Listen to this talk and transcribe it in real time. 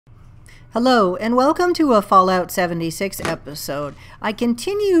Hello, and welcome to a Fallout 76 episode. I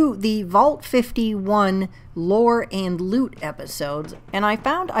continue the Vault 51 lore and loot episodes, and I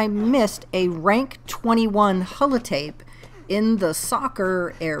found I missed a rank 21 holotape in the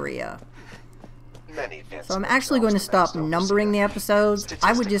soccer area. So I'm actually going to stop numbering the episodes.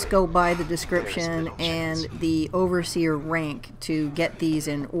 I would just go by the description and the overseer rank to get these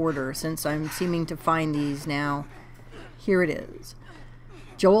in order, since I'm seeming to find these now. Here it is.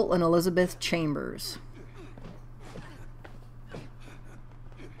 Joel and Elizabeth Chambers.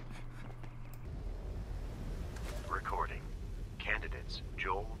 Recording. Candidates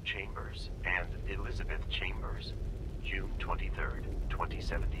Joel Chambers and Elizabeth Chambers. June 23rd,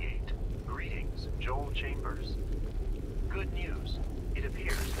 2078. Greetings, Joel Chambers. Good news. It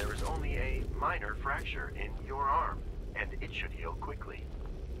appears there is only a minor fracture in your arm, and it should heal quickly.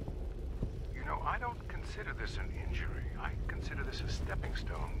 You know, I don't consider this an injury. I consider this a stepping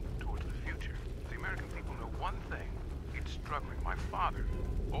stone towards the future. The American people know one thing. It's struggling. My father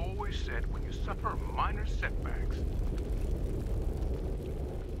always said when you suffer minor setbacks...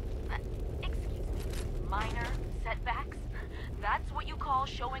 Excuse me. Minor setbacks? That's what you call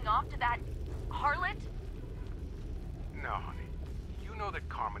showing off to that harlot? No, honey. You know that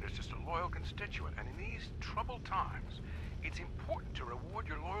Carmen is just a loyal constituent, and in these troubled times, it's important to reward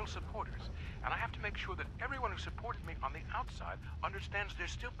your loyal supporters. And I have to make sure that everyone who supported me on the outside understands they're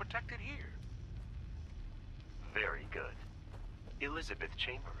still protected here. Very good. Elizabeth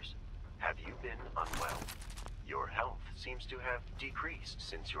Chambers, have you been unwell? Your health seems to have decreased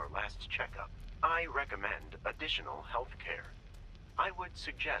since your last checkup. I recommend additional health care. I would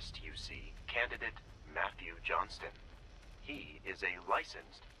suggest you see candidate Matthew Johnston. He is a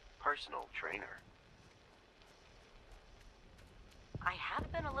licensed personal trainer. I have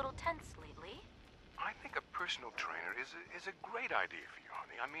been a little tense lately. I think a personal trainer is a great idea for you,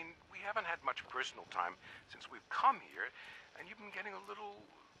 honey. I mean, we haven't had much personal time since we've come here, and you've been getting a little...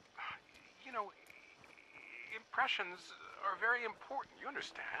 You know, impressions are very important, you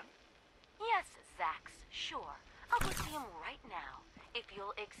understand? Yes, Zax, sure. I'll go see him right now. If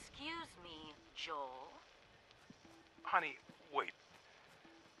you'll excuse me, Joel. Honey, wait.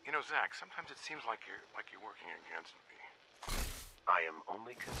 You know, Zach, sometimes it seems like you're working against me. I am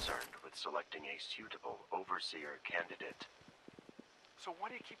only concerned with selecting a suitable overseer candidate. So why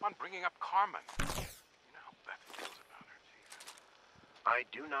do you keep on bringing up Carmen? You know how Beth feels about her, Jesus. I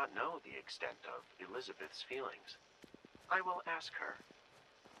do not know the extent of Elizabeth's feelings. I will ask her.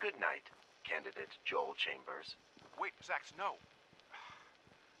 Good night, candidate Joel Chambers. Wait, Zach, no.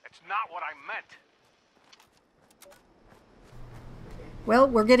 It's not what I meant. Well,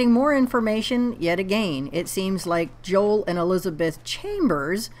 we're getting more information yet again. It seems like Joel and Elizabeth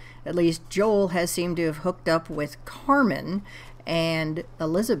Chambers, at least Joel has seemed to have hooked up with Carmen, and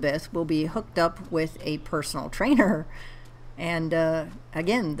Elizabeth will be hooked up with a personal trainer. And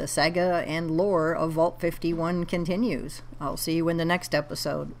again, the saga and lore of Vault 51 continues. I'll see you in the next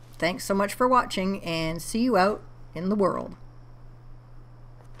episode. Thanks so much for watching, and see you out in the world.